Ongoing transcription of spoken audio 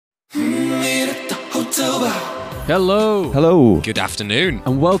Hello. Hello. Good afternoon.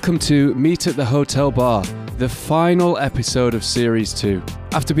 And welcome to Meet at the Hotel Bar, the final episode of Series 2.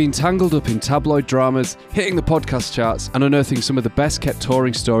 After being tangled up in tabloid dramas, hitting the podcast charts, and unearthing some of the best kept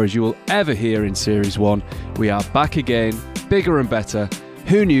touring stories you will ever hear in Series 1, we are back again, bigger and better.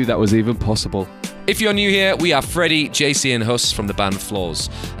 Who knew that was even possible? If you're new here, we are Freddie, JC and Huss from the band Flaws,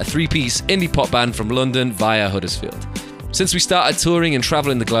 a three-piece indie pop band from London via Huddersfield. Since we started touring and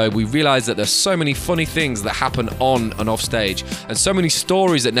traveling the globe, we realized that there's so many funny things that happen on and off stage, and so many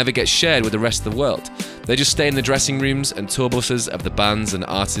stories that never get shared with the rest of the world. They just stay in the dressing rooms and tour buses of the bands and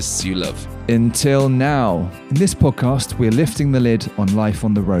artists you love. Until now. In this podcast, we're lifting the lid on life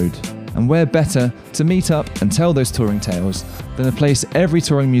on the road. And where better to meet up and tell those touring tales than a place every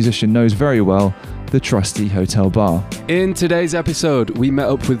touring musician knows very well, the trusty hotel bar. In today's episode, we met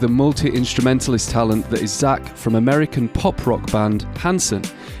up with the multi-instrumentalist talent that is Zach from American pop rock band Hanson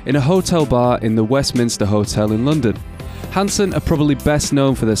in a hotel bar in the Westminster Hotel in London. Hanson are probably best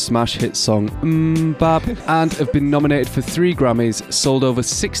known for their smash hit song MMMbop and have been nominated for 3 Grammys, sold over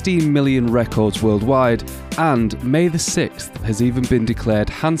 16 million records worldwide, and May the 6th has even been declared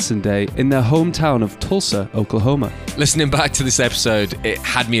Hanson Day in their hometown of Tulsa, Oklahoma. Listening back to this episode, it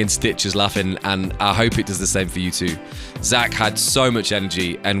had me in stitches laughing, and I hope it does the same for you too. Zach had so much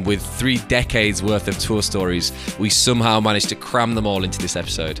energy, and with 3 decades worth of tour stories, we somehow managed to cram them all into this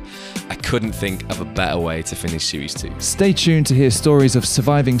episode. I couldn't think of a better way to finish Series 2. Stay tuned to hear stories of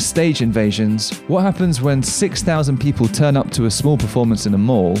surviving stage invasions, what happens when 6,000 people turn up to a small performance in a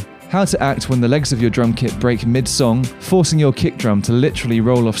mall, how to act when the legs of your drum kit break mid-song, forcing your kick drum to literally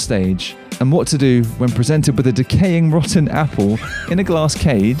roll off stage, and what to do when presented with a decaying rotten apple in a glass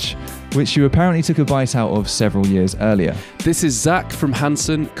cage, which you apparently took a bite out of several years earlier. This is Zach from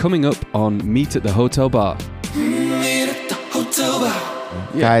Hanson coming up on Meet at the Hotel Bar. Meet at the hotel bar.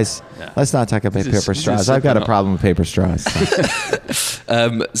 Yeah. Guys, let's not talk about paper straws. I've got a problem with paper straws.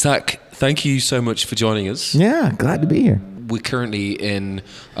 So. Zach, thank you so much for joining us. Yeah, glad to be here. We're currently in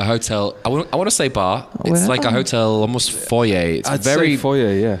a hotel. I want to say bar. It's like a hotel, almost foyer. It's I'd very say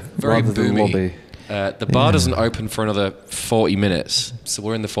foyer, yeah. very rather than boomy. lobby. The bar doesn't open for another 40 minutes, so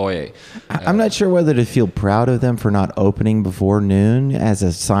we're in the foyer. I'm not sure whether to feel proud of them for not opening before noon as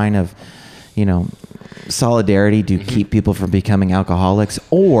a sign of, solidarity to keep people from becoming alcoholics,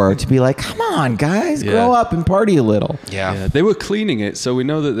 or to be like, come on, guys, grow up and party a little. Yeah. They were cleaning it, so we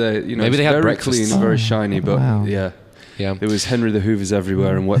know that they're, Maybe they had very breakfast. clean, very shiny, but wow. yeah. Yeah. There was Henry the Hoovers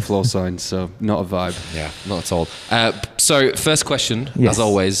everywhere and wet floor signs, so not a vibe. Yeah, not at all. So, first question, Yes. as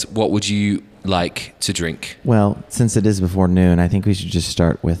always, what would you like to drink? Well, since it is before noon, I think we should just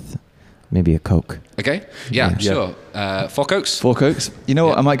start with maybe a Coke. Okay? Yeah. Sure. 4 Cokes? 4 Cokes? You know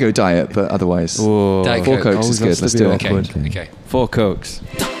what? I might go diet, but otherwise. Whoa. Diet 4 Coke. Cokes is good. Let's do it. Okay. 4 Cokes.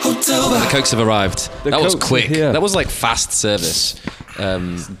 The Cokes have arrived. The that was Cokes are quick. here. That was like fast service.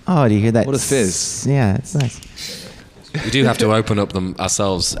 Oh, do you hear that? What a fizz. Yeah, it's nice. We do have to open up them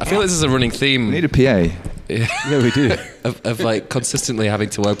ourselves. I feel like this is a running theme. We need a PA. Yeah, we do. of like consistently having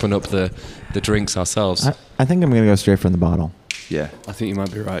to open up the drinks ourselves. I think I'm going to go straight from the bottle. Yeah, I think you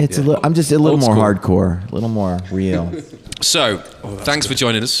might be right. It's yeah. I'm just a little Old more school. hardcore, a little more real. So, thanks for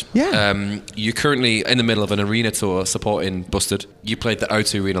joining us. Yeah. You're currently in the middle of an arena tour supporting Busted. You played the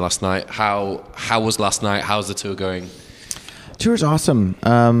O2 Arena last night. How was last night? How's the tour going? Tour's awesome.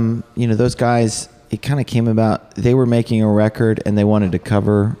 Those guys, it kind of came about, they were making a record and they wanted to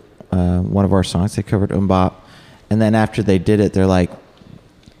cover one of our songs. They covered MMMbop. And then after they did it, they're like,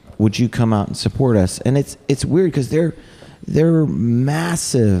 would you come out and support us? And it's weird because they're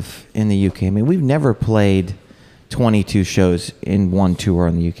massive in the UK. I mean, we've never played 22 shows in one tour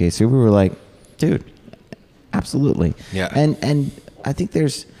in the UK. So we were like, dude, absolutely. Yeah. And I think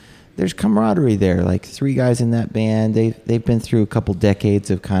there's camaraderie there. Like 3 guys in that band. They've been through a couple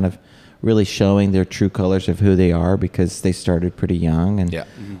decades of kind of really showing their true colors of who they are because they started pretty young.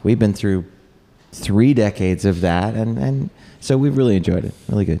 And we've been through 3 decades of that. And so we've really enjoyed it.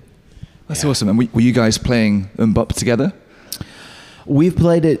 Really good. That's awesome. And were you guys playing MMMbop together? We've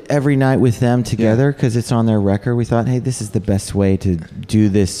played it every night with them together because it's on their record. We thought, hey, this is the best way to do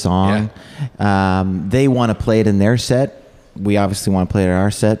this song. Yeah. They want to play it in their set. We obviously want to play it in our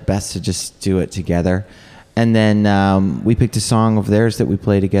set. Best to just do it together. And then we picked a song of theirs that we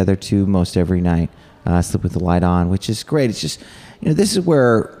play together too most every night, Sleep With the Light On, which is great. It's just, this is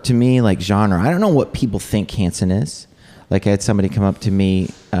where, to me, like genre, I don't know what people think Hanson is. Like I had somebody come up to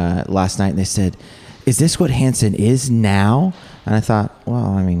me last night and they said, is this what Hanson is now? And I thought, well,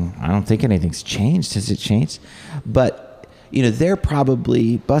 I mean, I don't think anything's changed. Has it changed? But, they're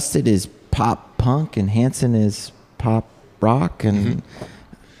probably, Busted is pop punk and Hanson is pop rock. And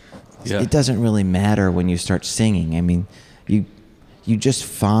Yeah. It doesn't really matter when you start singing. I mean, you just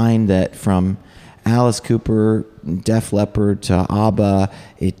find that from Alice Cooper, Def Leppard to ABBA,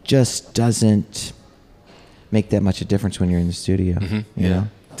 it just doesn't make that much a difference when you're in the studio. You know?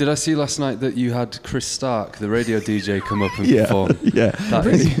 Did I see last night that you had Chris Stark, the radio DJ, come up and perform? Yeah. That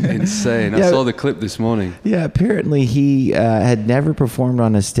is insane. I saw the clip this morning. Yeah, apparently he had never performed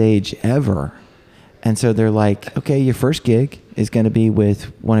on a stage ever. And so they're like, okay, your first gig is going to be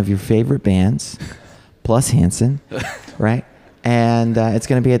with one of your favorite bands, plus Hanson, right? And it's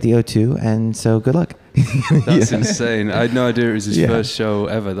going to be at the O2, and so good luck. That's insane. I had no idea it was his first show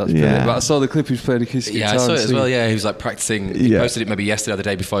ever. That's brilliant. But I saw the clip, he was playing acoustic guitar. Yeah, I saw it as well. singing. Yeah, he was like practicing. He posted it maybe yesterday or the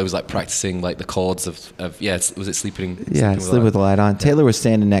day before. He was like practicing like the chords of was it Sleeping? Yeah, Sleep with the Light On. Taylor was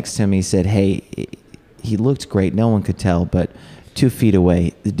standing next to him. He said, hey, he looked great. No one could tell, but 2 feet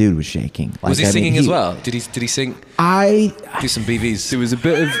away, the dude was shaking. Was he singing as well? Did he sing? Do some BVs. There was a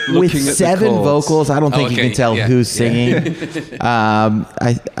bit of looking with at 7 the chords. vocals. I don't think you can tell who's singing.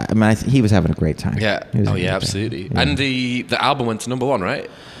 I mean, he was having a great time. Yeah. Oh yeah, absolutely. Yeah. And the album went to #1, right?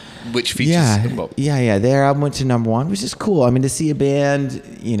 Which features MMMbop. Yeah. Their album went to #1, which is cool. I mean, to see a band,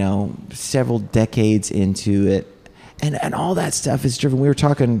 several decades into it, and all that stuff is driven. We were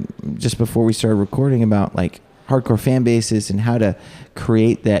talking just before we started recording about like hardcore fan bases and how to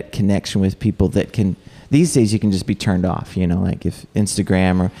create that connection with people that can. These days you can just be turned off, like if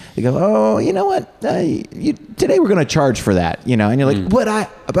Instagram or they go, oh, you know what, today we're going to charge for that, and you're like, but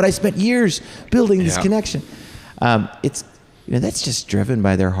I spent years building this connection. It's that's just driven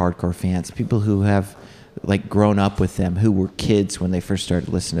by their hardcore fans, people who have like grown up with them, who were kids when they first started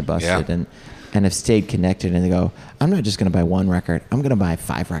listening to Busted and have stayed connected, and they go, I'm not just going to buy 1 record. I'm going to buy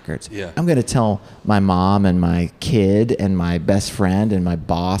 5 records. Yeah. I'm going to tell my mom and my kid and my best friend and my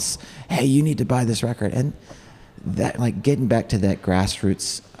boss, hey, you need to buy this record. And that, like, getting back to that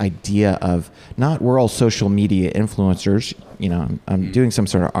grassroots idea of not we're all social media influencers. I'm doing some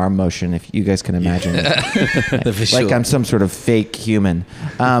sort of arm motion, if you guys can imagine it. Like I'm some sort of fake human.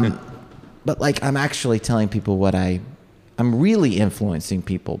 But like I'm actually telling people what I'm really influencing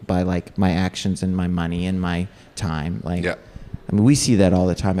people by like my actions and my money and my time. Like, I mean, we see that all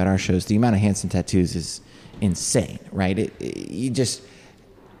the time at our shows. The amount of Hanson tattoos is insane, right? The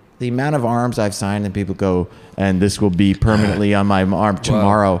amount of arms I've signed and people go, and this will be permanently on my arm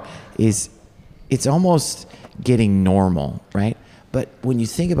tomorrow it's almost getting normal, right? But when you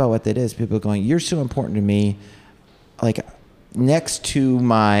think about what that is, people are going, you're so important to me. Like next to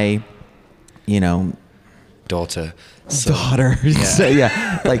my, daughter. So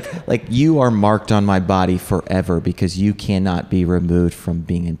like you are marked on my body forever because you cannot be removed from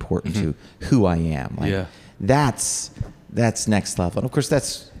being important to who I am. Like that's next level. And of course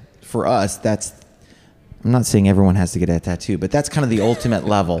that's for us, I'm not saying everyone has to get a tattoo, but that's kind of the ultimate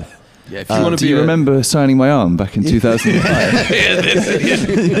level. Yeah, if you want to do you remember signing my arm back in 2005?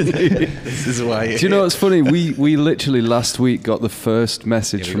 This is why. Do you know what's funny? We literally last week got the first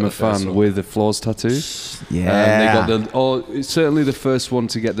message from a fan with a Flaws tattoo. Yeah. They got it's certainly the first one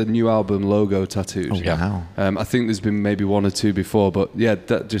to get the new album logo tattooed. Oh, wow. I think there's been maybe 1 or 2 before, but yeah,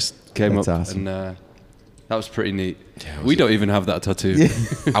 that just came That's up. awesome. And that was pretty neat. We don't even have that tattoo.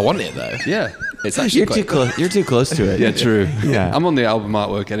 I want it though. Yeah. It's actually You're too close to it. Yeah, true. Yeah. I'm on the album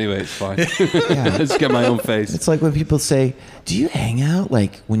artwork anyway, it's fine. Let's get my own face. It's like when people say, do you hang out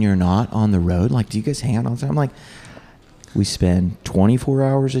like when you're not on the road? Like, do you guys hang out all the time? I'm like, we spend 24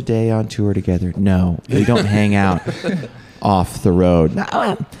 hours a day on tour together. No, we don't hang out off the road.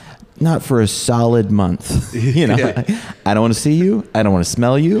 Not for a solid month. I don't want to see you. I don't want to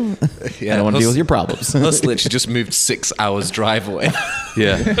smell you. I don't want to deal with your problems. Us literally just moved 6 hours drive away.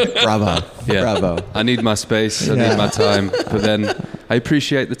 Yeah. Bravo. Yeah. Bravo. I need my space. I need my time. But then I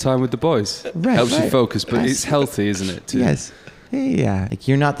appreciate the time with the boys. Helps you focus, but it's healthy, isn't it? Too? Yes. Yeah. Like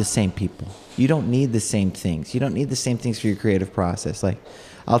you're not the same people. You don't need the same things. You don't need the same things for your creative process. Like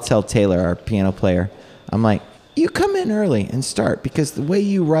I'll tell Taylor, our piano player, I'm like, you come in early and start because the way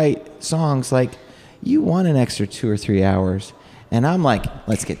you write songs, like you want an extra 2 or 3 hours. And I'm like,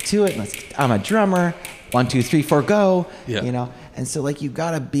 let's get to it. I'm a drummer. 1, 2, 3, 4, go. Yeah. And so like you've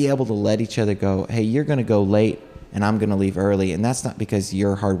got to be able to let each other go, hey, you're going to go late and I'm going to leave early. And that's not because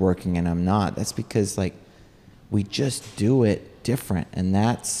you're hardworking and I'm not. That's because like we just do it different. And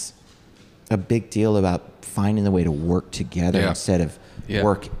that's a big deal about finding the way to work together instead of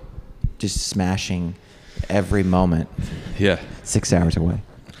work just smashing every moment. Yeah. 6 hours away.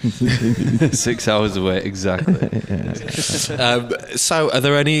 6 hours away, exactly. So, are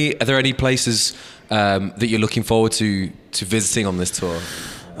there any places that you're looking forward to visiting on this tour?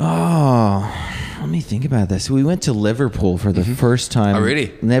 Oh, Let me think about this. We went to Liverpool for the first time. Oh,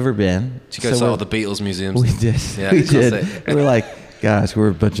 really? Never been. Did you go to all the Beatles museums? We did. Yeah, we did. classic. We were like, gosh, we're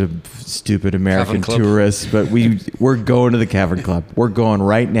a bunch of stupid American Cavern Club. tourists, but we're going to the Cavern Club. We're going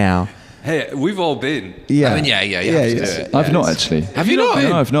right now. Hey, we've all been. Yeah. I mean, yeah. You have to do it. I've not actually. Have you not?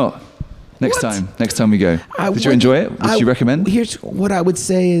 No, I've not. Next time we go. Did you would- enjoy it? Would you recommend? Here's what I would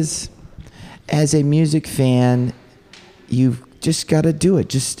say is, as a music fan, you've just got to do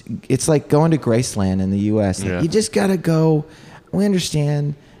it. It's like going to Graceland in the U.S. Yeah. You just got to go. We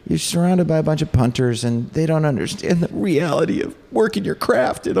understand you're surrounded by a bunch of punters, and they don't understand the reality of working your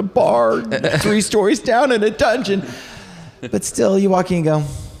craft in a bar 3 stories down in a dungeon. But still, you walk in and go,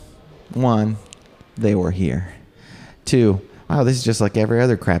 1, they were here. 2, wow, this is just like every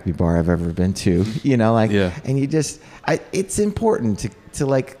other crappy bar I've ever been to. And you just, it's important to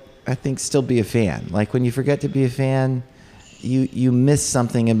like, I think, still be a fan. Like when you forget to be a fan, you miss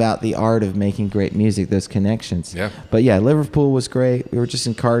something about the art of making great music, those connections. Yeah. But yeah, Liverpool was great. We were just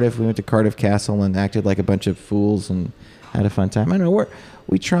in Cardiff. We went to Cardiff Castle and acted like a bunch of fools and had a fun time. I don't know,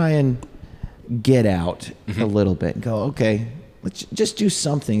 we try and get out a little bit and go, okay, let's just do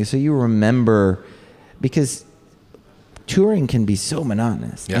something so you remember, because touring can be so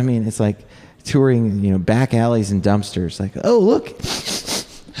monotonous. Yeah. I mean, it's like touring, back alleys and dumpsters. Like, oh, look.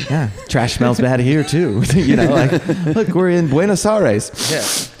 Yeah, trash smells bad here too. Look, we're in Buenos Aires. Yeah.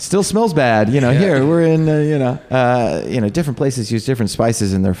 Still smells bad. Here we're in. Different places use different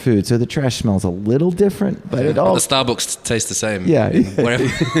spices in their food, so the trash smells a little different. But it all the Starbucks tastes the same. Yeah.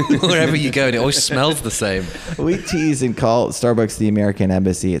 Wherever you go, and it always smells the same. We tease and call Starbucks the American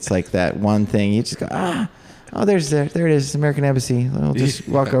Embassy. It's like that one thing you just go, oh, there it is, American Embassy. We'll just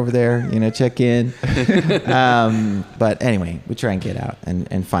walk over there, check in. But anyway, we try and get out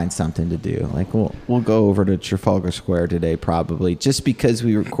and find something to do. Like we'll go over to Trafalgar Square today probably, just because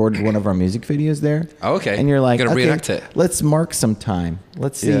we recorded one of our music videos there. Oh, okay. And you're like, Gonna okay, reenact it. let's mark some time.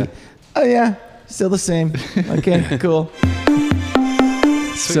 Let's see. Yeah. Oh yeah, still the same. Okay, cool.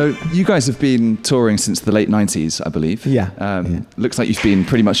 So you guys have been touring since the late 90s, I believe. Yeah. Looks like you've been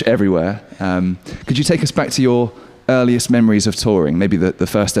pretty much everywhere. Could you take us back to your earliest memories of touring, maybe the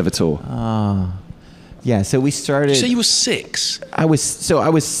first ever tour? Yeah, so we started. So you were 6. I was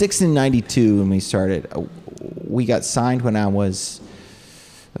 6 in '92 when we started. We got signed when I was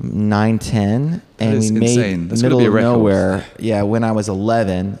 9, 10, and is we made insane. That's Middle gotta be of a record. Nowhere. Yeah, when I was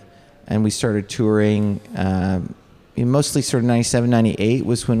 11, and we started touring. Mostly sort of 97, 98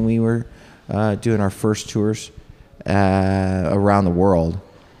 was when we were doing our first tours around the world.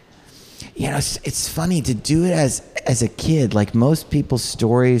 It's funny to do it as a kid. Like most people's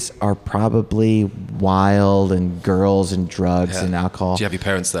stories are probably wild and girls and drugs and alcohol. Do you have your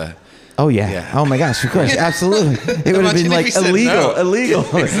parents there? Oh yeah. Oh my gosh, of course, absolutely. It would have been Imagine if like you said illegal.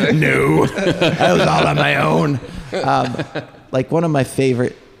 no. No, I was all on my own. Like one of my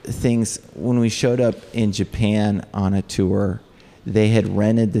favorite things, when we showed up in Japan on a tour, they had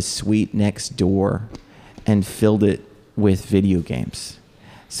rented the suite next door and filled it with video games.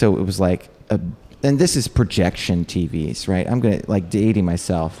 So it was like and this is projection TVs, right? I'm gonna like dating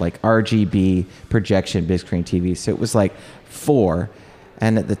myself, like RGB projection big screen TVs. So it was like 4,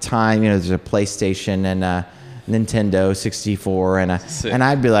 and at the time, there's a PlayStation and a Nintendo 64, and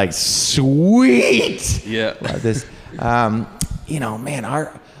I'd be like, sweet. Yeah. Love this.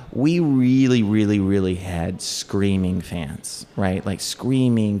 We really, really, really had screaming fans, right? Like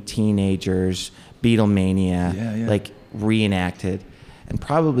screaming teenagers, Beatlemania, like reenacted. And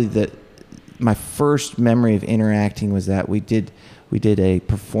probably my first memory of interacting was that we did a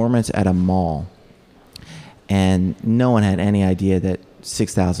performance at a mall, and no one had any idea that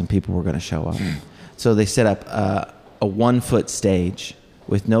 6,000 people were going to show up. So they set up a 1-foot stage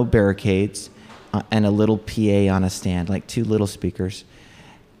with no barricades and a little PA on a stand, like 2 little speakers.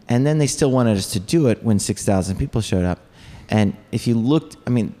 And then they still wanted us to do it when 6,000 people showed up. And if you looked,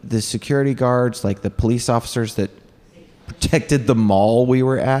 the security guards, like the police officers that protected the mall we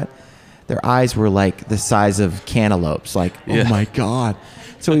were at, their eyes were like the size of cantaloupes, like, oh my God.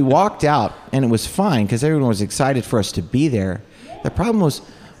 So we walked out, and it was fine because everyone was excited for us to be there. The problem was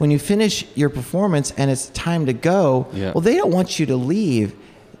when you finish your performance and it's time to go, well, they don't want you to leave.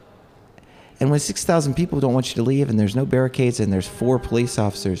 And when 6,000 people don't want you to leave and there's no barricades and there's 4 police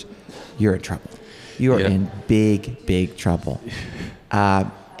officers, you're in trouble. You are in big, big trouble.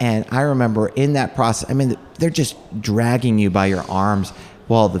 And I remember in that process, they're just dragging you by your arms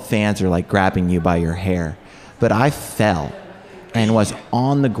while the fans are like grabbing you by your hair. But I fell and was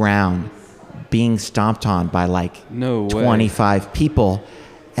on the ground being stomped on by like 25 people.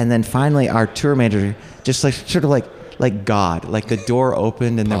 And then finally our tour manager just like sort of like God, like the door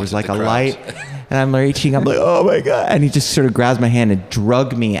opened and there was like a light, And I'm reaching, I'm like, oh my God. And he just sort of grabs my hand and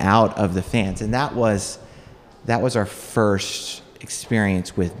drug me out of the fans. And that was our first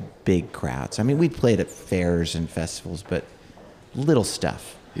experience with big crowds. I mean, we played at fairs and festivals, but little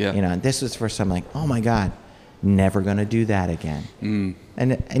stuff. Yeah. You know, and this was the first time like, oh my God, never gonna do that again.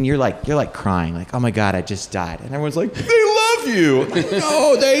 And you're like crying, like, oh my God, I just died. And everyone's like, they love you.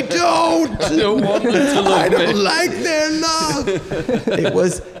 No, they don't. I don't want them to love I don't me. like their love.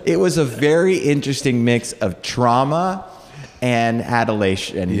 It was a very interesting mix of trauma and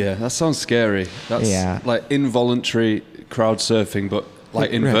adulation. Yeah, that sounds scary. That's like involuntary crowd surfing, but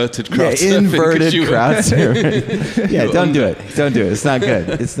like inverted crowd surfing. Yeah, inverted you crowd surfing. Yeah, don't do it. Don't do it. It's not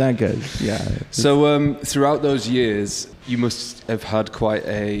good. It's not good. Yeah. So throughout those years, you must have had quite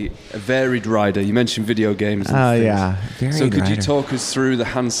a varied rider. You mentioned video games and things. Yeah. Varied so could you rider. talk us through the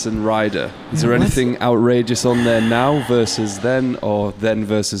Hanson rider? Is there what's- anything outrageous on there now versus then, or then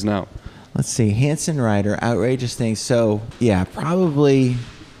versus now? Let's see. Hanson rider, outrageous things. So, yeah, probably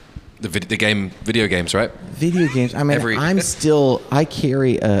The video games, right? video games. I mean, I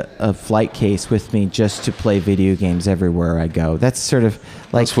carry a flight case with me just to play video games everywhere I go. That's sort of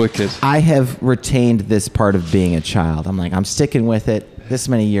like, That's wicked. I have retained this part of being a child. I'm like, I'm sticking with it this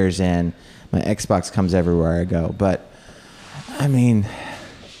many years in. My Xbox comes everywhere I go. But, I mean,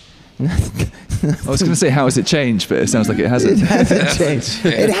 I was going to say, how has it changed? But it sounds like it hasn't. it hasn't changed.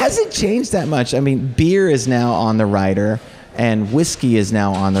 It hasn't changed that much. I mean, beer is now on the rider. And whiskey is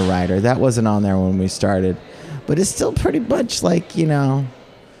now on the rider. That wasn't on there when we started. But it's still pretty much like, you know,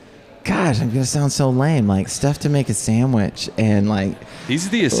 gosh, I'm going to sound so lame. Like stuff to make a sandwich and like... These are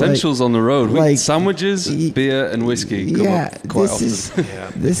the essentials on the road. Sandwiches, beer, and whiskey come up quite often.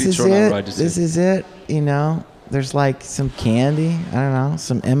 This is it. This is it. You know, there's like some candy. I don't know,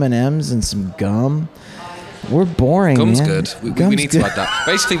 some M&Ms and some gum. We're boring, Gum's man. good. We need to add that.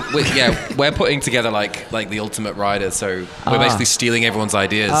 Basically, we're putting together like the ultimate rider. So we're basically stealing everyone's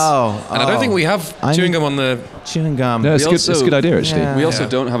ideas. And I don't think we have chewing gum on the... Chewing gum. No, it's a good idea, actually. Yeah. We also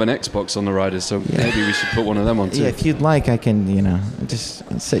don't have an Xbox on the rider, so maybe we should put one of them on too. Yeah, if you'd like, I can, you know, just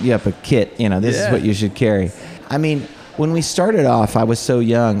set you up a kit. You know, this is what you should carry. I mean, when we started off, I was so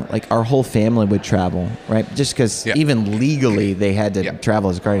young, like our whole family would travel, right? Just because even legally they had to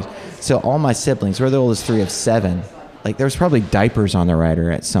travel as guardians. So all my siblings, we're the oldest 3 of 7. Like there was probably diapers on the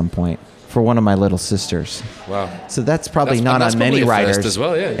rider at some point for one of my little sisters. Wow. So that's probably That's on many probably a riders first as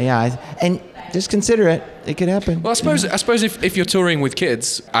well, yeah. Yeah, and just consider it. It could happen. Well, I suppose if you're touring with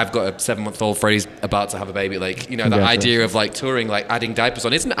kids, I've got a 7-month-old. Freddie's about to have a baby. Like, you know, the idea of like touring, like adding diapers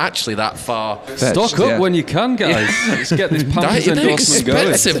on, isn't actually that far. Stock up when you can, guys. Let's get this Pampers They're endorsement going.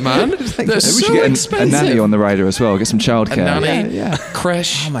 expensive, man. They're We so should get a expensive. nanny on the rider as well. Get some A childcare. nanny,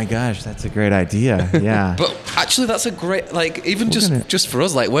 creche. Oh my gosh, that's a great idea. Yeah. But actually, that's a great, like, even just for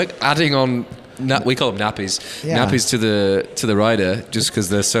us, like, we're adding on, we call them nappies, nappies to the rider just because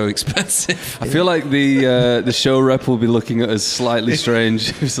they're so expensive. I feel like the show rep will be looking at us slightly strange.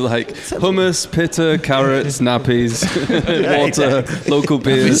 It's like hummus, pitta, carrots, nappies, water, local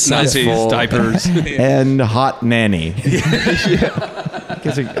beers, nappies, diapers. And hot nanny.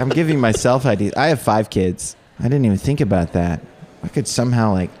 Because I'm giving myself ideas. I have 5 kids. I didn't even think about that. I could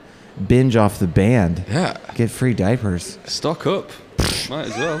somehow like binge off the band. Yeah. Get free diapers. Stock up. Might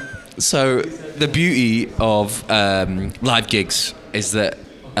as well. So the beauty of live gigs is that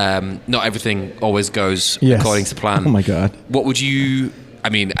not everything always goes according to plan. Oh my God. What would you... I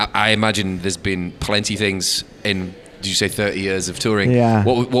mean, I imagine there's been plenty of things in... Did you say 30 years of touring? Yeah.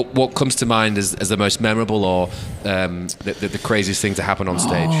 What comes to mind as the most memorable or the craziest thing to happen on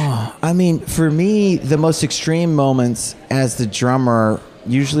stage? Oh, I mean, for me, the most extreme moments as the drummer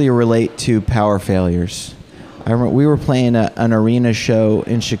usually relate to power failures. I remember we were playing an arena show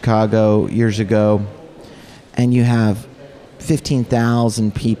in Chicago years ago, and you have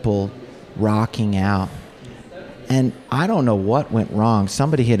 15,000 people rocking out. And I don't know what went wrong.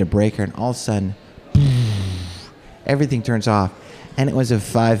 Somebody hit a breaker, and all of a sudden, everything turns off. And it was a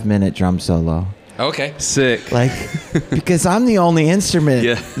 5-minute drum solo. Okay. Sick. Like, because I'm the only instrument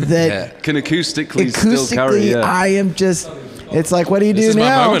that can acoustically still carry. I am just... It's like, what do you do is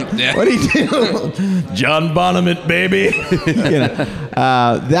now? my moment. Yeah. What do you do? John Bonham, baby.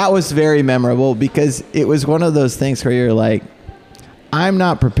 That was very memorable because it was one of those things where you're like, I'm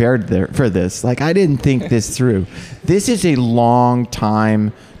not prepared for this. Like, I didn't think this through. This is a long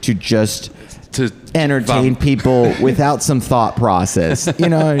time to just entertain people without some thought process. You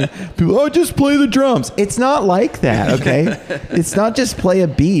know, people, just play the drums. It's not like that, okay? It's not just play a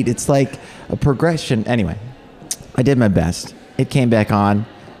beat. It's like a progression. Anyway, I did my best. It came back on,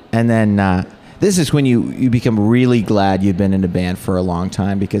 and then This is when you become really glad you've been in a band for a long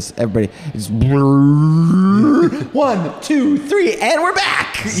time, because everybody is 1, 2, 3, and we're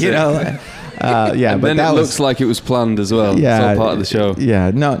back. You know. Yeah, and but then that it looks like it was planned as well. Yeah, it's all part of the show.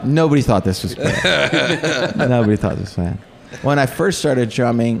 Yeah, nobody thought this was planned. Nobody thought this was planned. When I first started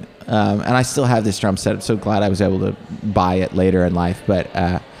drumming, and I still have this drum set. I'm so glad I was able to buy it later in life. But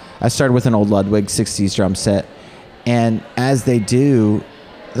I started with an old Ludwig 60s drum set, and as they do,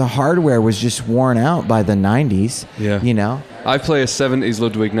 the hardware was just worn out by the 90s. Yeah. You know? I play a 70s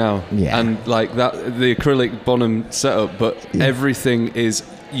Ludwig now. Yeah. And like that, the acrylic Bonham setup, but everything is,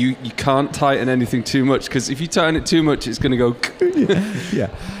 you can't tighten anything too much, because if you tighten it too much, it's going to go. Yeah.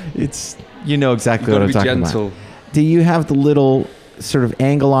 It's, you know exactly You've what got I'm to be talking gentle. about. Do you have the little sort of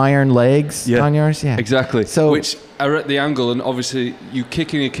angle iron legs on yours? Yeah. Exactly. So, which are at the angle, and obviously you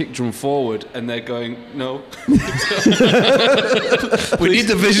kicking a kick drum forward, and they're going, no. We need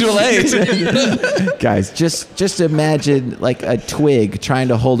the visual aid. guys, just imagine like a twig trying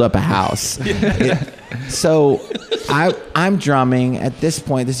to hold up a house. So I'm drumming at this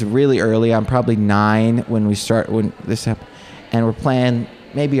point. This is really early. I'm probably 9 when this happened, and we're playing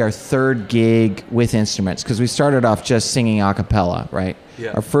maybe our third gig with instruments, because we started off just singing a cappella, right?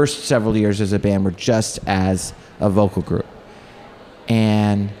 Yeah. Our first several years as a band were just as a vocal group.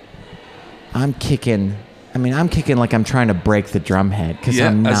 And I'm kicking like I'm trying to break the drum head, because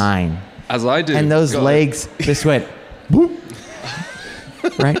I'm 9. As I do. And those legs just went, boop,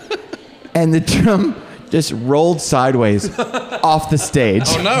 right? And the drum just rolled sideways off the stage.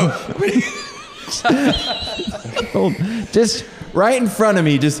 Oh no. Just right in front of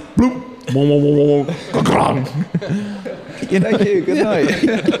me, just bloop. Thank you. Good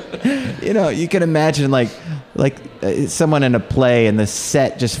night. You know, you can imagine like someone in a play, and the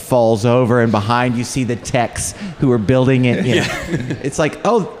set just falls over, and behind you see the techs who are building it. You know. It's like,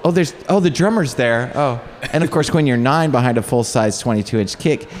 the drummer's there. Oh, and of course, when you're 9 behind a full size 22-inch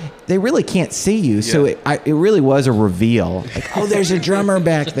kick, they really can't see you. Yeah. So it really was a reveal. Like, oh, there's a drummer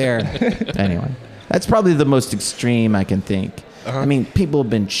back there. Anyway, that's probably the most extreme I can think. Uh-huh. I mean, people have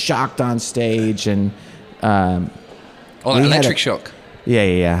been shocked on stage, and electric shock.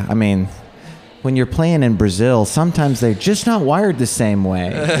 Yeah. I mean, when you're playing in Brazil, sometimes they're just not wired the same way.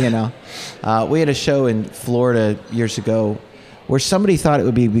 You know, we had a show in Florida years ago where somebody thought it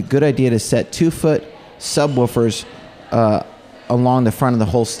would be a good idea to set 2-foot subwoofers along the front of the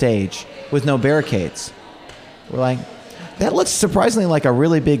whole stage with no barricades. We're like, that looks surprisingly like a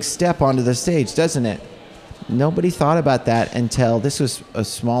really big step onto the stage, doesn't it? Nobody thought about that until this was a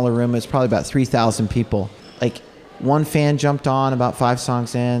smaller room. It's probably about 3,000 people. Like, one fan jumped on about 5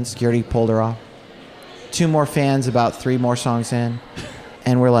 songs in. Security pulled her off. 2 more fans about 3 more songs in.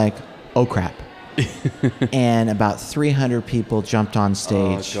 And we're like, oh, crap. And about 300 people jumped on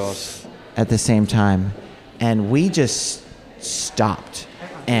stage at the same time. And we just stopped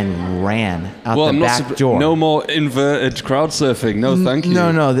and ran out the back door. No more inverted crowd surfing. No, thank you.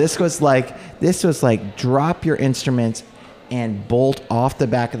 No. This was like drop your instruments and bolt off the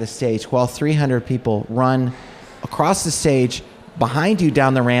back of the stage while 300 people run across the stage behind you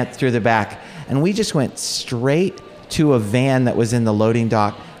down the ramp through the back. And we just went straight to a van that was in the loading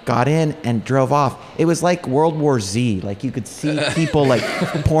dock, got in, and drove off. It was like World War Z. Like, you could see people like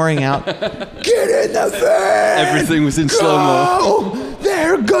pouring out. Get in the van! Everything was in slow-mo.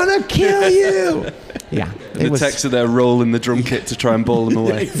 They're gonna kill you! Yeah. The techs are there rolling the drum kit to try and bowl them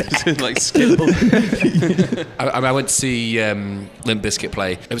away. Like skill. I went to see Limp Bizkit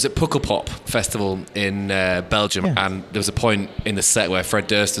play. It was at Pukkelpop Festival in Belgium, and there was a point in the set where Fred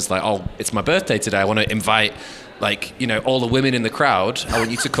Durst was like, oh, it's my birthday today. I want to invite, like, you know, all the women in the crowd. I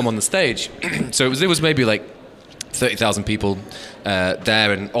want you to come on the stage. So it was maybe like 30,000 people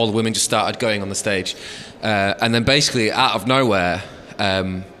there, and all the women just started going on the stage. And then basically, out of nowhere,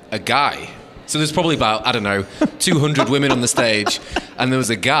 a guy... So there's probably about, 200 women on the stage, and there was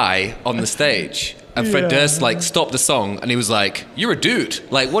a guy on the stage. And Fred Durst, like, stopped the song, and he was like, you're a dude.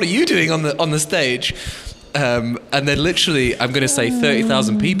 Like, what are you doing on the stage? And then literally, I'm going to say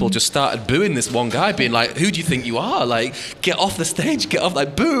 30,000 people just started booing this one guy, being like, who do you think you are? Like, get off the stage, get off,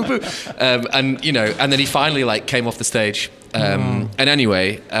 like, boo, boo. And, you know, and then he finally, like, came off the stage. And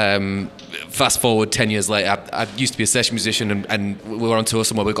anyway, fast forward 10 years later, I used to be a session musician, and we were on tour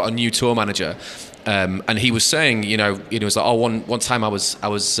somewhere. We got a new tour manager, and he was saying, you know, it was like, oh, one time I was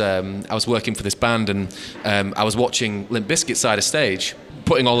working for this band, and I was watching Limp Bizkit side of stage,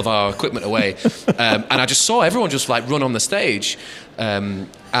 putting all of our equipment away, and I just saw everyone just like run on the stage, And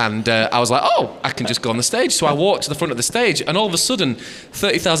I was like, oh, I can just go on the stage. So I walked to the front of the stage, and all of a sudden,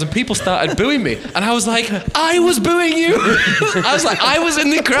 30,000 people started booing me. And I was like, I was booing you. I was like, I was in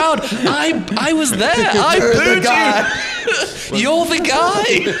the crowd. I was there. I booed you. You're the guy.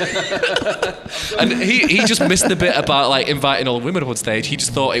 And he just missed the bit about like inviting all the women up on stage. He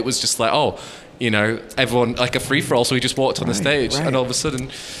just thought it was just like, oh, you know, everyone like a free-for-all. So he just walked on the stage, and all of a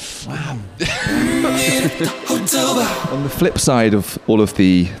sudden... Wow. On the flip side of all of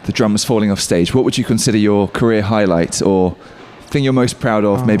the drummers falling off stage, what would you consider your career highlight or thing you're most proud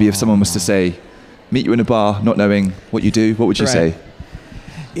of? Maybe if someone was to say, meet you in a bar, not knowing what you do, what would you say?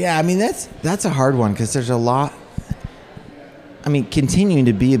 Yeah, I mean, that's a hard one because there's a lot. I mean, continuing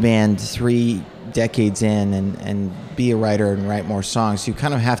to be a band 3 decades in and be a writer and write more songs, you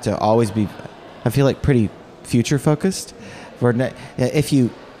kind of have to always be, I feel like, pretty future focused. If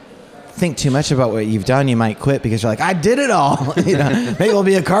you think too much about what you've done, you might quit because you're like, I did it all. You know, maybe I'll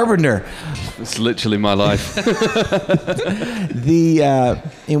be a carpenter. It's literally my life.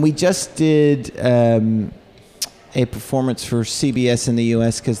 And we just did a performance for CBS in the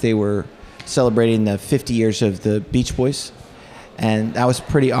U.S. because they were celebrating the 50 years of the Beach Boys, and that was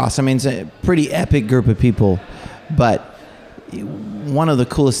pretty awesome. I mean, it's a pretty epic group of people, but one of the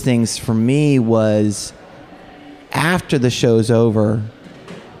coolest things for me was after the show's over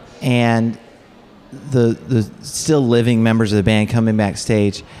and the still living members of the band coming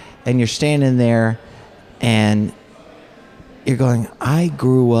backstage, and you're standing there and you're going, I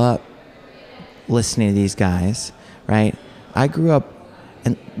grew up listening to these guys, right? I grew up,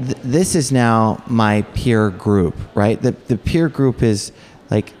 and this is now my peer group, right? The peer group is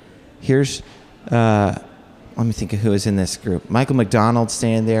like, here's, let me think of who is in this group. Michael McDonald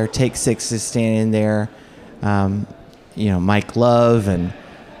standing there, Take Six is standing there, you know, Mike Love and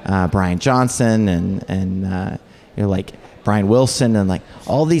Brian Johnson and you know, like Brian Wilson and like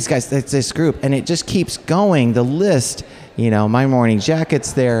all these guys. That's this group, and it just keeps going. The list, you know, My Morning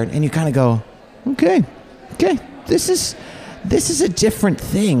Jacket's there, and you kind of go, okay, this is a different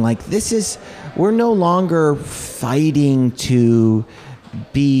thing. Like we're no longer fighting to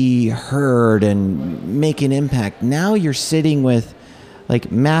be heard and make an impact. Now you're sitting with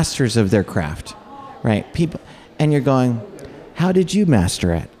like masters of their craft, right? People, and you're going, how did you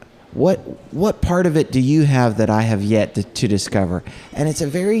master it? What part of it do you have that I have yet to discover? And it's a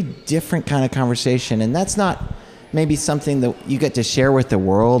very different kind of conversation, and that's not maybe something that you get to share with the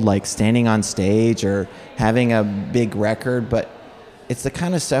world, like standing on stage or having a big record, but it's the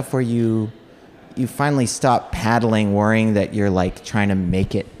kind of stuff where you finally stop paddling, worrying that you're like trying to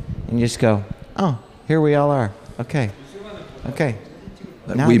make it, and you just go, oh, here we all are. Okay.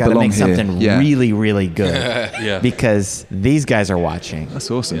 Now we got to make something really, really good because these guys are watching. That's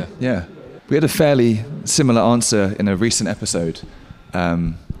awesome. Yeah. We had a fairly similar answer in a recent episode,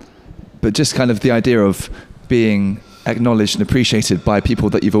 but just kind of the idea of being acknowledged and appreciated by people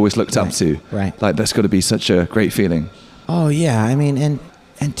that you've always looked up to. Right. Like, that's got to be such a great feeling. Oh, yeah. I mean,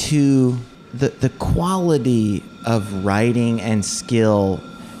 and to the quality of writing and skill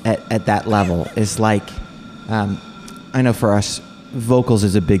at that level is like, I know for us, vocals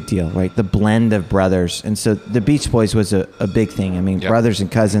is a big deal, right? The blend of brothers. And so the Beach Boys was a big thing. I mean, brothers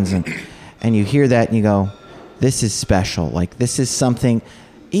and cousins. And you hear that and you go, this is special. Like, this is something...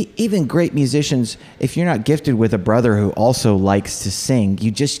 Even great musicians, if you're not gifted with a brother who also likes to sing,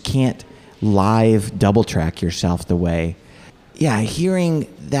 you just can't live double track yourself the way. Yeah, hearing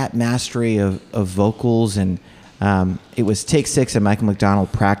that mastery of vocals, and it was Take Six and Michael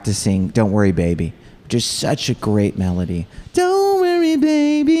McDonald practicing Don't Worry Baby. Just such a great melody. Don't worry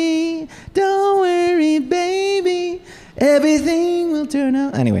baby, don't worry baby, everything will turn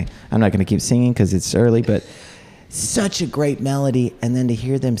out. Anyway, I'm not going to keep singing because it's early, but such a great melody. And then to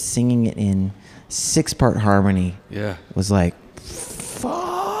hear them singing it in 6-part harmony was like,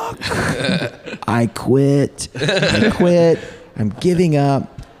 fuck. I quit. I'm giving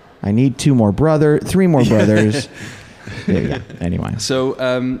up. I need 3 more brothers. There you go. Anyway.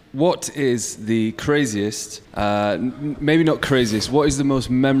 So what is the craziest, maybe not craziest, what is the most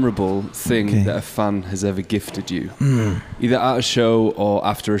memorable thing that a fan has ever gifted you? Either at a show or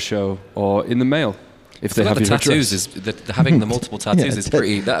after a show or in the mail? If they have the tattoos, having the multiple tattoos is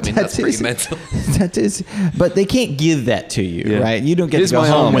pretty. That's pretty mental. Tattoos, but they can't give that to you, right? You don't get Here's to go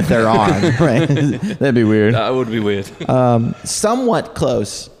home arm. with their arm, right? That'd be weird. That would be weird. Somewhat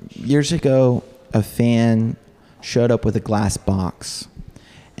close. Years ago, a fan showed up with a glass box,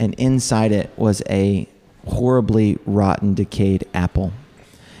 and inside it was a horribly rotten, decayed apple.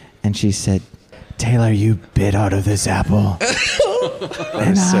 And she said, "Taylor, you bit out of this apple." That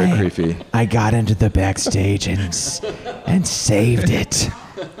is so creepy. I got into the backstage and saved it.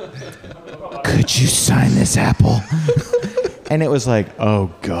 Could you sign this apple? And it was like, oh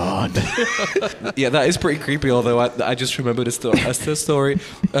God. Yeah, that is pretty creepy. Although I just remembered a story.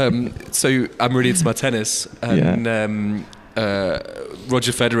 So I'm really into my tennis, and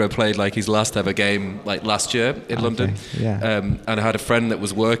Roger Federer played like his last ever game like last year in London. Yeah. And I had a friend that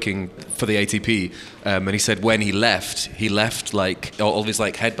was working for the ATP, and he said when he left like all of his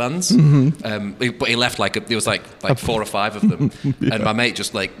like headbands, but he left like there was like 4 or 5 of them, and my mate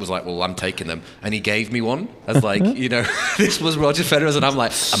just like was like, well, I'm taking them, and he gave me one as like, you know, this was Roger Federer's, and I'm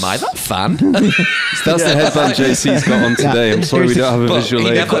like, am I that fan? That's the headband JC's got on today. I'm sorry we don't have a visual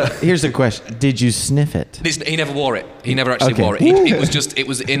aid. Here's the question: did you sniff it? He never wore it. He never actually wore it.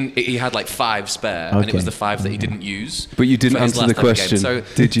 He had like 5 spare, and it was the 5 that he didn't use. But you didn't answer the question. So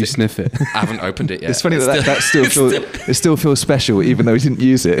did you sniff it? I haven't opened it yet. It's funny that still feels special, even though he didn't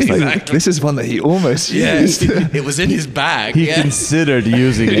use it. It's like, Exactly. this is one that he almost used. It was in his bag. He considered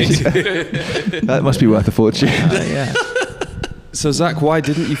using it. That must be worth a fortune. Yeah. So Zach, why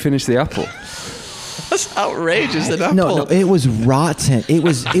didn't you finish the apple? That's outrageous. An apple. No, it was rotten. It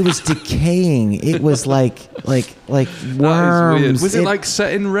was decaying. It was like worms. That is weird. Was it like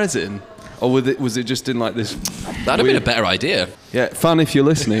set in resin? Or was it just in like this? That'd have been a better idea. Yeah, fan, if you're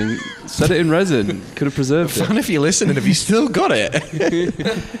listening, set it in resin. Could have preserved it. Fan, if you're listening, have you still got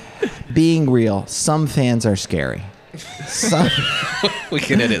it? Being real, some fans are scary. Some, We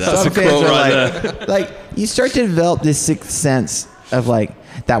can edit that. some fans are like you start to develop this sixth sense of like,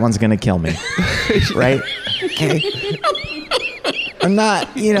 that one's gonna kill me, right? Okay. I'm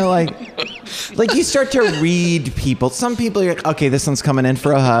not, you know, like you start to read people. Some people are like, okay, this one's coming in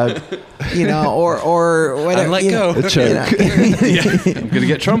for a hug, you know, or whatever. And let you go. know, A choke. I'm gonna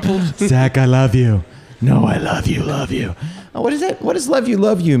get trampled. Zach, I love you. No, I love you, love you. Oh, what is that? What does love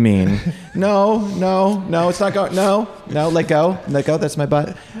you mean? No, it's not going. No, let go. That's my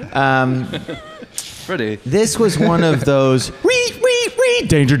butt. Ready? This was one of those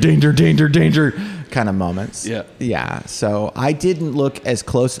danger kind of moments. Yeah. So I didn't look as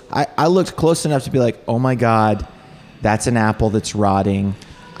close. I looked close enough to be like, oh my God, that's an apple that's rotting.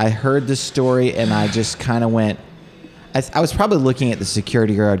 I heard the story and I just kind of went. I was probably looking at the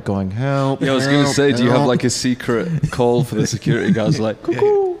security guard going, help. Yeah, I was going to say, do you have like a secret call for the security guards? Like,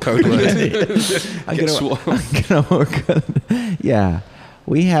 cuckoo. Code word. I'm gonna work on. Yeah.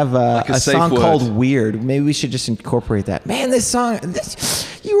 We have a safe song word. called Weird. Maybe we should just incorporate that. Man, this song,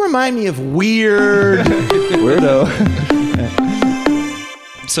 you remind me of Weird. Weirdo.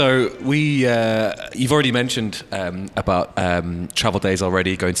 So you've already mentioned about travel days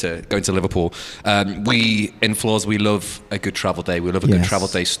already. Going to Liverpool. We in Floors, we love a good travel day. We love a good travel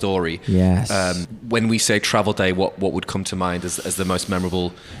day story. Yes. When we say travel day, what would come to mind as the most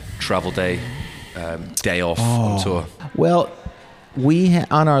memorable travel day off on tour? Well,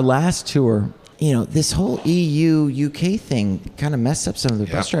 on our last tour, you know, this whole EU UK thing kind of messed up some of the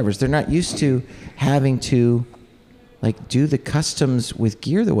bus drivers. They're not used to having to like do the customs with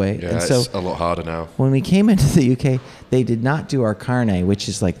gear the way. Yeah, and it's so a lot harder now. when we came into the UK, they did not do our carnet, which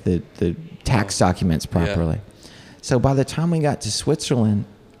is like the tax documents properly. So by the time we got to Switzerland,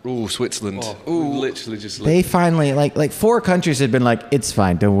 Ooh, Switzerland. Literally just they finally like 4 countries had been like, it's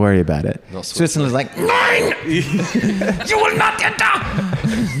fine, don't worry about it. Not Switzerland was like, nine, you will not enter.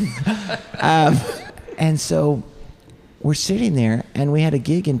 And so we're sitting there, and we had a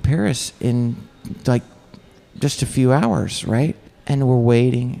gig in Paris in like just a few hours, right? And we're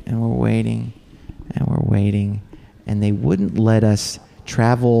waiting, and we're waiting, and we're waiting, and they wouldn't let us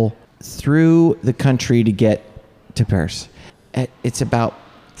travel through the country to get to Paris. It's about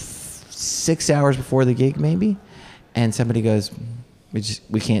 6 hours before the gig, maybe, and somebody goes,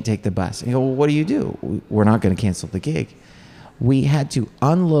 we can't take the bus. And you go, well, what do you do? We're not going to cancel the gig. We had to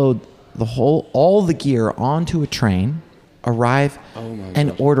unload all the gear onto a train, arrive,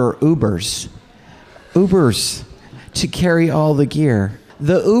 and order Ubers to carry all the gear.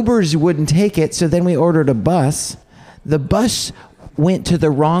 The Ubers wouldn't take it, so then we ordered a bus. The bus went to the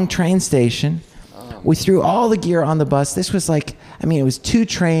wrong train station. We threw all the gear on the bus. This was like, it was 2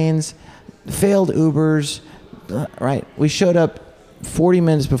 trains, failed Ubers, right? We showed up 40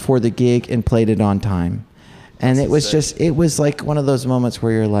 minutes before the gig and played it on time. And it was like one of those moments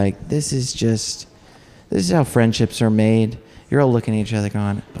where you're like, this is how friendships are made. You're all looking at each other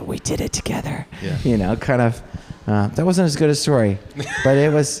going, but we did it together. Yeah. You know, kind of, that wasn't as good a story, but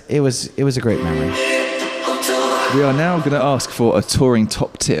it was a great memory. We are now going to ask for a touring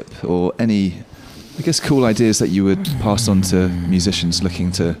top tip or any, I guess, cool ideas that you would pass on to musicians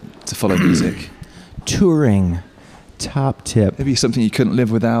looking to follow music. Touring top tip. Maybe something you couldn't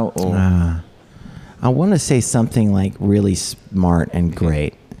live without, or I want to say something like really smart and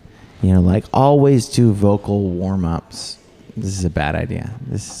great. You know, like always do vocal warm-ups. This is a bad idea.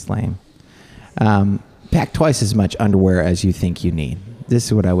 This is lame. Pack twice as much underwear as you think you need. This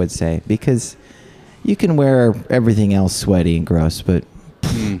is what I would say, because you can wear everything else sweaty and gross, but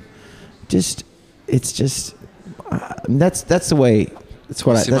that's the way. That's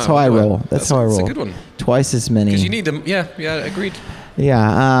how I roll. That's how I roll. That's a good one. Twice as many. Because you need them. Yeah, agreed.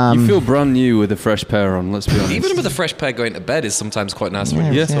 Yeah. You feel brand new with a fresh pair on, let's be honest. Even with a fresh pair going to bed is sometimes quite nice.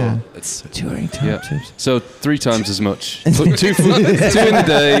 It's touring top tips. So 3 times as much. 2 in the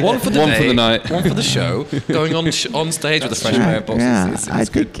day, one for the night. One for the show. Going on stage with a fresh pair of boxes. It's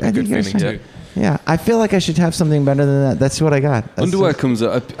a good feeling too. Yeah, I feel like I should have something better than that. That's what I got. Underwear comes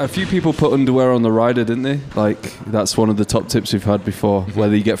up. A few people put underwear on the rider, didn't they? Like, that's one of the top tips we've had before,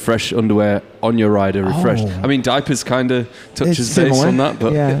 whether you get fresh underwear on your rider refreshed. I mean, diapers kind of touches base on that,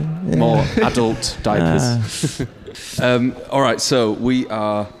 but more adult diapers. All right, so we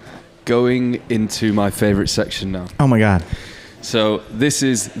are going into my favorite section now. Oh, my God. So this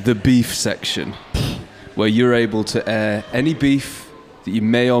is the beef section, where you're able to air any beef that you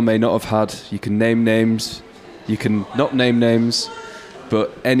may or may not have had. You can name names, you can not name names,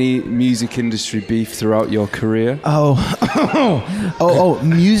 but any music industry beef throughout your career.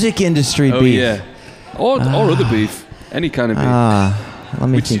 Music industry beef. Oh, yeah. Or other beef. Any kind of beef. Let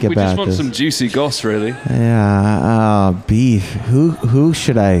me think about this. We just want some juicy goss, really. Yeah, beef. Who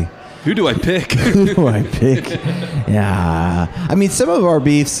should I... Who do I pick? Who do I pick? Yeah. I mean, some of our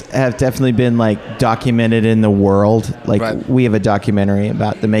beefs have definitely been, like, documented in the world. Like, we have a documentary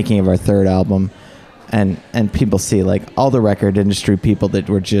about the making of our 3rd album. And people see, like, all the record industry people that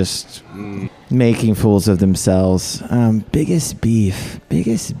were just making fools of themselves. Biggest beef.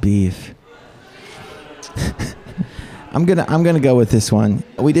 I'm gonna go with this one.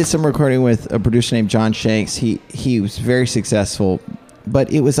 We did some recording with a producer named John Shanks. He was very successful,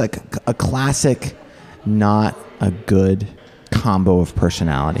 but it was like a classic, not a good combo of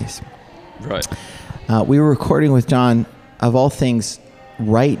personalities. Right. We were recording with John, of all things,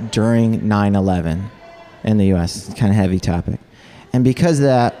 right during 9/11 in the U.S. It's kind of heavy topic. And because of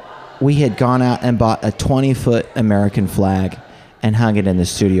that, we had gone out and bought a 20-foot American flag and hung it in the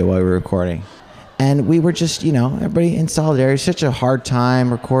studio while we were recording. And we were just, everybody in solidarity. Such a hard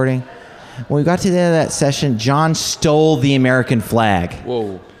time recording. When we got to the end of that session, John stole the American flag.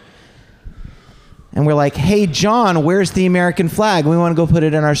 Whoa. And we're like, hey, John, where's the American flag? We want to go put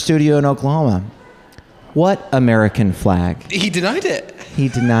it in our studio in Oklahoma. What American flag? He denied it. He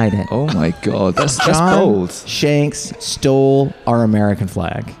denied it. Oh, my God. That's John bold. Shanks stole our American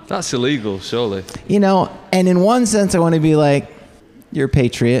flag. That's illegal, surely. And in one sense, I want to be like, you're a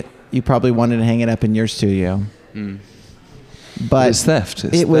patriot. You probably wanted to hang it up in your studio. But it's theft.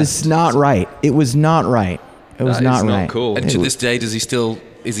 It was not right. It was not right. It was not right. Cool. And to this day, is he still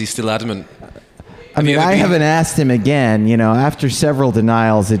adamant? I mean, I haven't asked him again. After several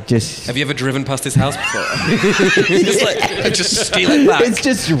denials, it just... Have you ever driven past his house before? just steal it back. It's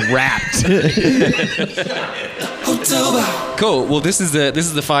just wrapped. Cool. Well, this is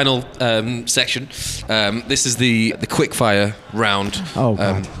the final section. This is the quick fire round. Oh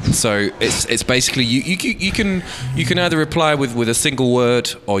God. So it's basically you can either reply with a single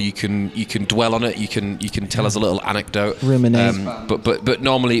word, or you can dwell on it. You can tell us a little anecdote. Ruminate. But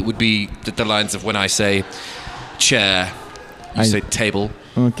normally it would be the lines of when I say chair, you say table.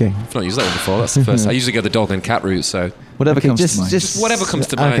 Okay. I've not used that one before. That's the first. I usually go the dog and cat route. So whatever comes to mind. Just whatever comes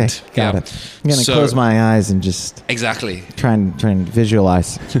to mind. Got it. I'm gonna close my eyes and just try and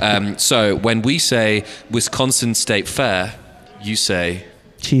visualize. So when we say Wisconsin State Fair, you say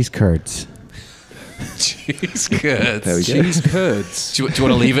cheese curds. Cheese curds. There we go. Cheese curds. Do you want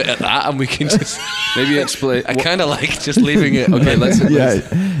to leave it at that, and we can just maybe explain? I kind of like just leaving it. Okay, let's.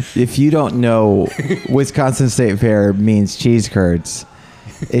 If you don't know, Wisconsin State Fair means cheese curds.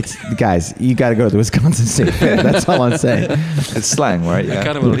 Guys, you got to go to the Wisconsin State Fair. That's all I'm saying. It's slang, right? Yeah. I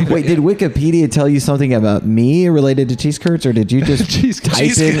kind of want to leave Wait, did Wikipedia tell you something about me related to cheese curds, or did you just type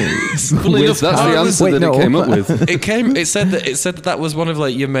in? That's the answer that it came up with. It said that was one of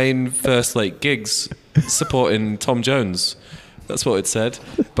like your main first like gigs supporting Tom Jones. That's what it said.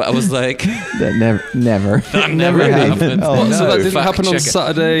 But I was like... That never happened. Oh, no. So that didn't happen on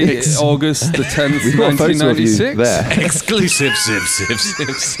Saturday, August the 10th, 1996? There. Exclusive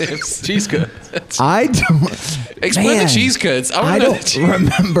sips. Cheese curds. I don't... Explain the cheese curds. I don't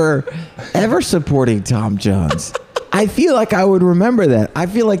remember ever supporting Tom Jones. I feel like I would remember that. I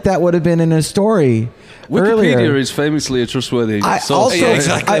feel like that would have been in a story. Wikipedia earlier. is famously a trustworthy I source. also, Yeah,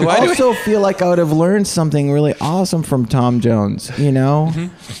 exactly. I Why do we- also feel like I would have learned something really awesome from Tom Jones. You know,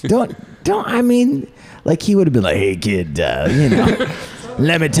 don't. I mean, like he would have been like, "Hey kid, you know,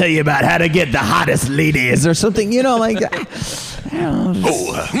 let me tell you about how to get the hottest ladies or something." You know, like I don't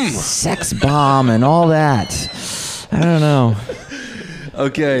know, sex bomb and all that. I don't know.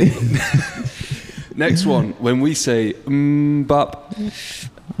 Okay. Next one. When we say bop,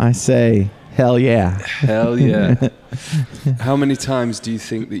 I say, hell yeah. hell yeah. How many times do you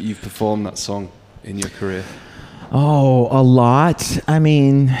think that you've performed that song in your career? Oh, a lot. I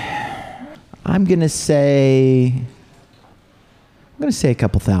mean, I'm gonna say a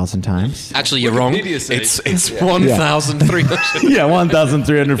couple thousand times. Actually, you're wrong. Wikipedia says- It's 1,300. Yeah,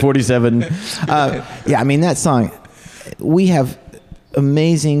 1,347. Yeah, I mean that song. We have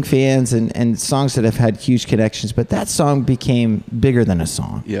amazing fans and songs that have had huge connections, but that song became bigger than a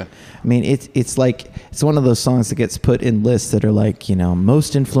song. Yeah. I mean, it's like it's one of those songs that gets put in lists that are like, you know,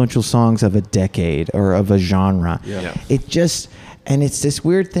 most influential songs of a decade or of a genre. Yeah. It just, and it's this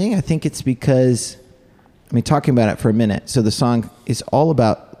weird thing. I think it's because, I mean, talking about it for a minute. So the song is all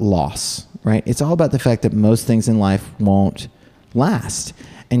about loss, right? It's all about the fact that most things in life won't last,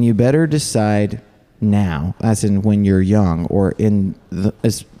 and you better decide now, as in when you're young or in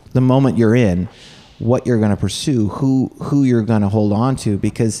the moment you're in, what you're going to pursue, who you're going to hold on to,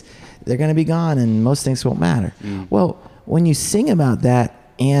 because they're going to be gone and most things won't matter. Well, when you sing about that,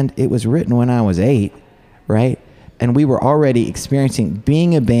 and it was written when I was 8, right? And we were already experiencing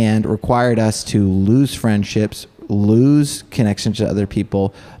being a band required us to lose friendships, lose connections to other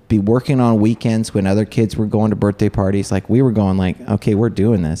people, be working on weekends when other kids were going to birthday parties. Like we were going like, okay, we're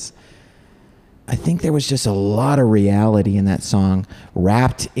doing this. I think there was just a lot of reality in that song,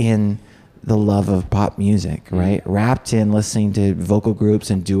 wrapped in the love of pop music, right? Wrapped in listening to vocal groups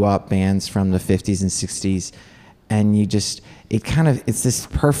and doo-wop bands from the 50s and 60s. And it's this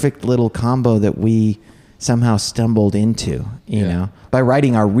perfect little combo that we somehow stumbled into, you know, by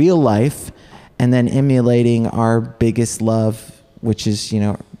writing our real life and then emulating our biggest love, which is, you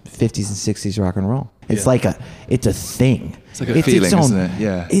know, 50s and 60s rock and roll. It's like it's a thing. It's like a feeling, its own, isn't it?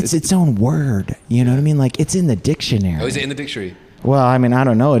 Yeah. It's its own word. You know what I mean? Like it's in the dictionary. Oh, is it in the dictionary? Well, I mean, I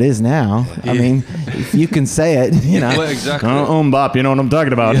don't know. It is now. I mean, if you can say it, you know. Well, exactly. Bop, you know what I'm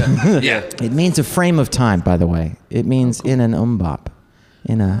talking about. Yeah. It means a frame of time, by the way. It means in an bop,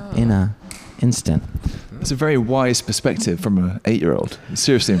 in a instant. It's a very wise perspective from an 8-year-old. It's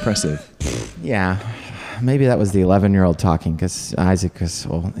seriously impressive. Yeah. Maybe that was the 11-year-old talking, because Isaac was,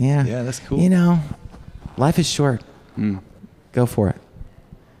 well, yeah. Yeah, that's cool. You know, life is short. Go for it.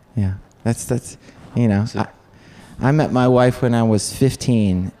 Yeah. That's you know. I met my wife when I was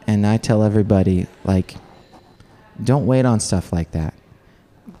 15, and I tell everybody, like, don't wait on stuff like that.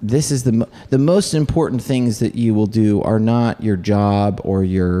 This is the most important things that you will do are not your job or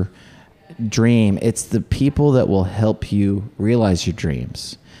your dream. It's the people that will help you realize your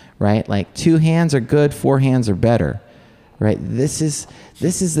dreams, right? Like 2 hands are good, 4 hands are better, right? This is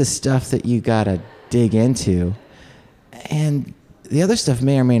the stuff that you gotta dig into, and the other stuff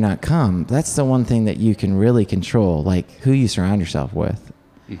may or may not come. That's the one thing that you can really control, like who you surround yourself with,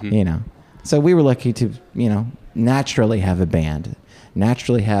 you know? So we were lucky to, you know, naturally have a band,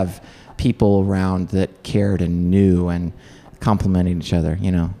 naturally have people around that cared and knew and complimented each other,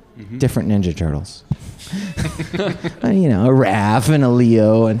 you know, different Ninja Turtles. You know, a Raph and a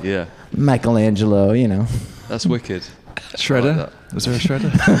Leo and Michelangelo, you know. That's wicked. Shredder? Was there a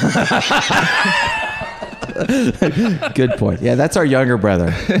shredder? Good point. Yeah, that's our younger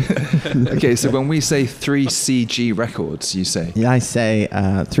brother. Okay, so when we say 3CG Records, you say? Yeah, I say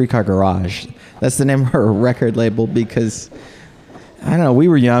 3-Car Garage. That's the name of our record label because, I don't know, we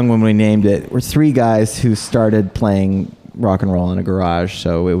were young when we named it. We're 3 guys who started playing rock and roll in a garage,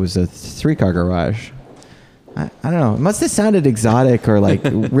 so it was a 3-car garage. I don't know. It must have sounded exotic or like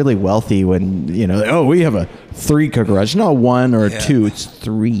really wealthy when, you know, oh, we have a 3-car garage. Not 1 or 2, it's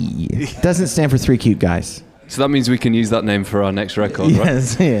 3. It doesn't stand for 3 cute guys. So that means we can use that name for our next record, right?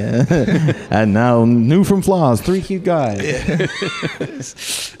 Yes, yeah. And now, new from Flaws, 3 cute guys.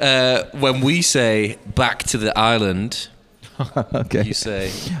 When we say back to the island, Okay. you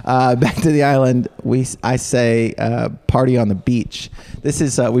say Back to the island. I say party on the beach. This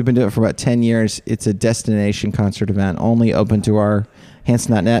is we've been doing it for about 10 years. It's a destination concert event only open to our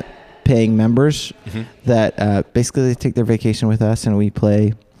Hanson.net paying members that basically they take their vacation with us and we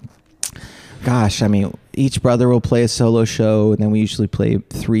play. Gosh, I mean, each brother will play a solo show, and then we usually play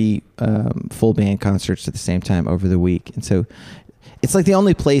 3 full band concerts at the same time over the week. And so it's like the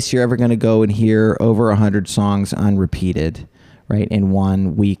only place you're ever going to go and hear over 100 songs unrepeated, right, in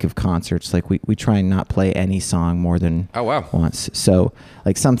 1 week of concerts. Like we try and not play any song more than once. So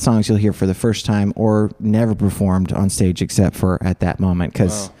like some songs you'll hear for the first time or never performed on stage except for at that moment,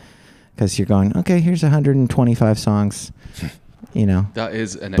 because you're going, okay, here's 125 songs. You know, that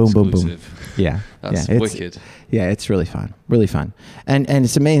is an boom, exclusive. boom, boom. Yeah, that's wicked. Yeah, it's really fun, and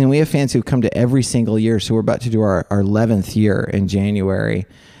it's amazing. We have fans who come to every single year. So we're about to do our 11th year in January,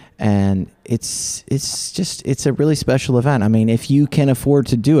 and it's a really special event. I mean, if you can afford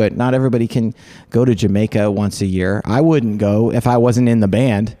to do it, not everybody can go to Jamaica once a year. I wouldn't go if I wasn't in the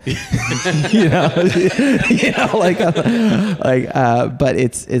band. But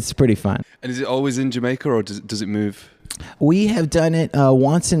it's pretty fun. And is it always in Jamaica, or does it move? We have done it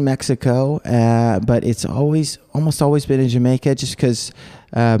once in Mexico, but it's almost always been in Jamaica, just because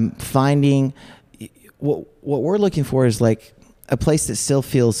finding what we're looking for is like a place that still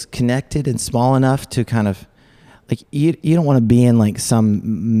feels connected and small enough to kind of like you don't want to be in like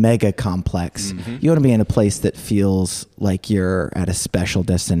some mega complex. Mm-hmm. You want to be in a place that feels like you're at a special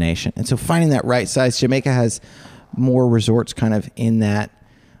destination. And so finding that right size, Jamaica has more resorts kind of in that,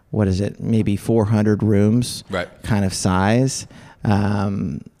 what is it, maybe 400 rooms kind of size.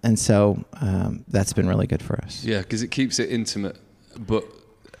 And so that's been really good for us. Yeah, because it keeps it intimate, but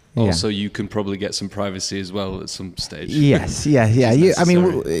also you can probably get some privacy as well at some stage. Yes, yeah.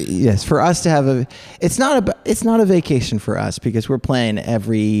 Yes, for us to have it's not a vacation for us because we're playing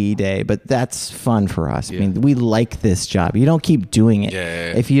every day, but that's fun for us. Yeah. I mean, we like this job. You don't keep doing it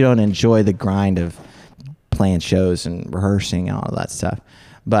if you don't enjoy the grind of playing shows and rehearsing and all of that stuff.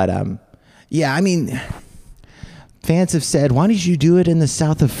 But I mean, fans have said, why don't you do it in the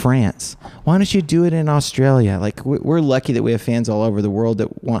south of France? Why don't you do it in Australia? Like, we're lucky that we have fans all over the world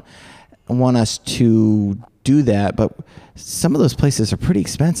that want us to do that, but some of those places are pretty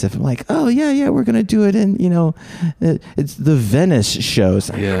expensive. I'm like, oh yeah, we're gonna do it in, it's the Venice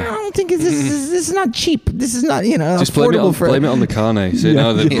shows. Yeah. I don't think this is not cheap. This is not, just affordable blame it on the carne. So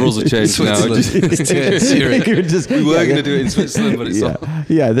now the rules have changed now. We were gonna do it in Switzerland, but it's not.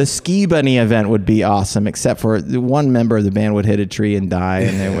 Yeah, the Ski Bunny event would be awesome, except for one member of the band would hit a tree and die,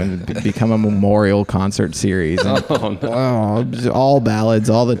 and it would become a memorial concert series. And, all ballads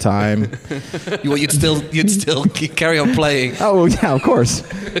all the time. You'd still carry on playing. Oh yeah, of course.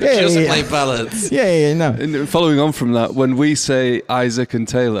 Just play ballads. Yeah. No. And following on from that, when we say Isaac and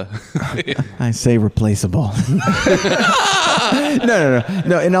Taylor, I say replaceable. No.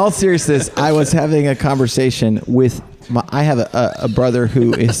 In all seriousness, I was having a conversation with. I have a brother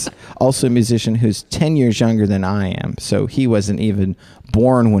who is also a musician who's 10 years younger than I am. So he wasn't even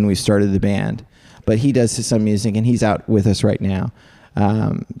born when we started the band, but he does some music and he's out with us right now,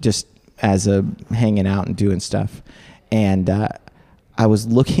 just as a hanging out and doing stuff. And I was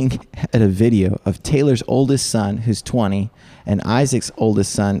looking at a video of Taylor's oldest son, who's 20, and Isaac's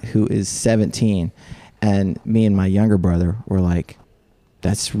oldest son, who is 17. And me and my younger brother were like,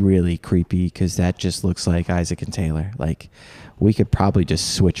 that's really creepy because that just looks like Isaac and Taylor. Like, we could probably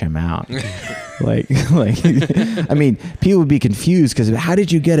just switch them out. like, I mean, people would be confused because how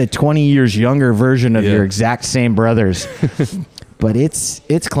did you get a 20 years younger version of your exact same brothers? But it's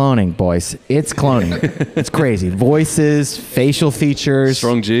cloning, boys. It's cloning. It's crazy. Voices, facial features.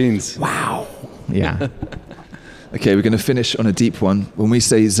 Strong genes. Wow. Yeah. Okay, we're going to finish on a deep one. When we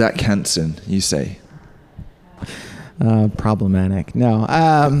say Zach Hanson, you say? Problematic. No.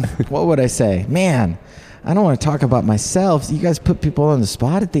 What would I say? Man, I don't want to talk about myself. You guys put people on the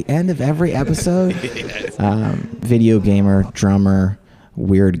spot at the end of every episode. Video gamer, drummer,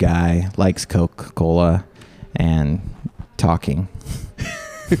 weird guy, likes Coca-Cola, and talking.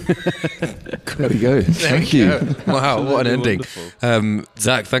 There we go. Thank you. Wow, what an ending.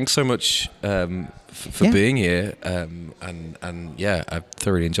 Zach, thanks so much for being here. And I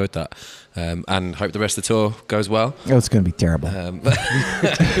thoroughly enjoyed that. And hope the rest of the tour goes well. Oh, it's going to be terrible. Have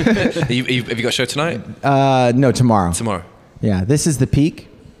you got a show tonight? No, tomorrow. Tomorrow. Yeah, this is the peak.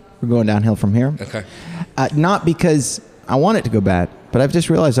 We're going downhill from here. Okay. Not because I want it to go bad, but I've just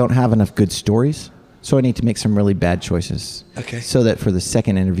realized I don't have enough good stories. So I need to make some really bad choices. Okay. So that for the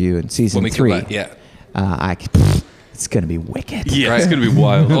second interview in season 3, it's going to be wicked. Yeah, it's going to be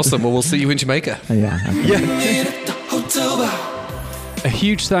wild. Awesome. Well, we'll see you in Jamaica. Yeah. A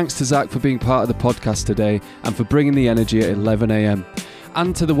huge thanks to Zach for being part of the podcast today and for bringing the energy at 11 a.m.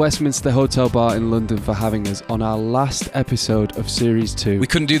 And to the Westminster Hotel Bar in London for having us on our last episode of Series 2. We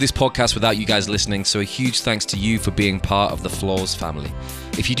couldn't do this podcast without you guys listening, so a huge thanks to you for being part of the Flaws family.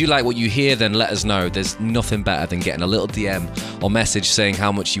 If you do like what you hear, then let us know. There's nothing better than getting a little DM or message saying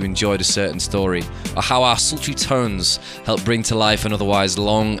how much you enjoyed a certain story, or how our sultry tones help bring to life an otherwise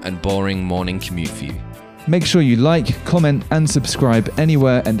long and boring morning commute for you. Make sure you like, comment, and subscribe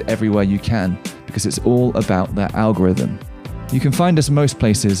anywhere and everywhere you can, because it's all about that algorithm. You can find us most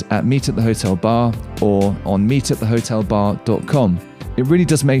places at Meet at the Hotel Bar or on meetatthehotelbar.com. It really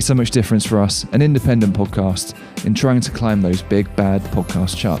does make so much difference for us, an independent podcast, in trying to climb those big, bad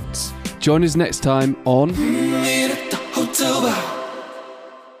podcast charts. Join us next time on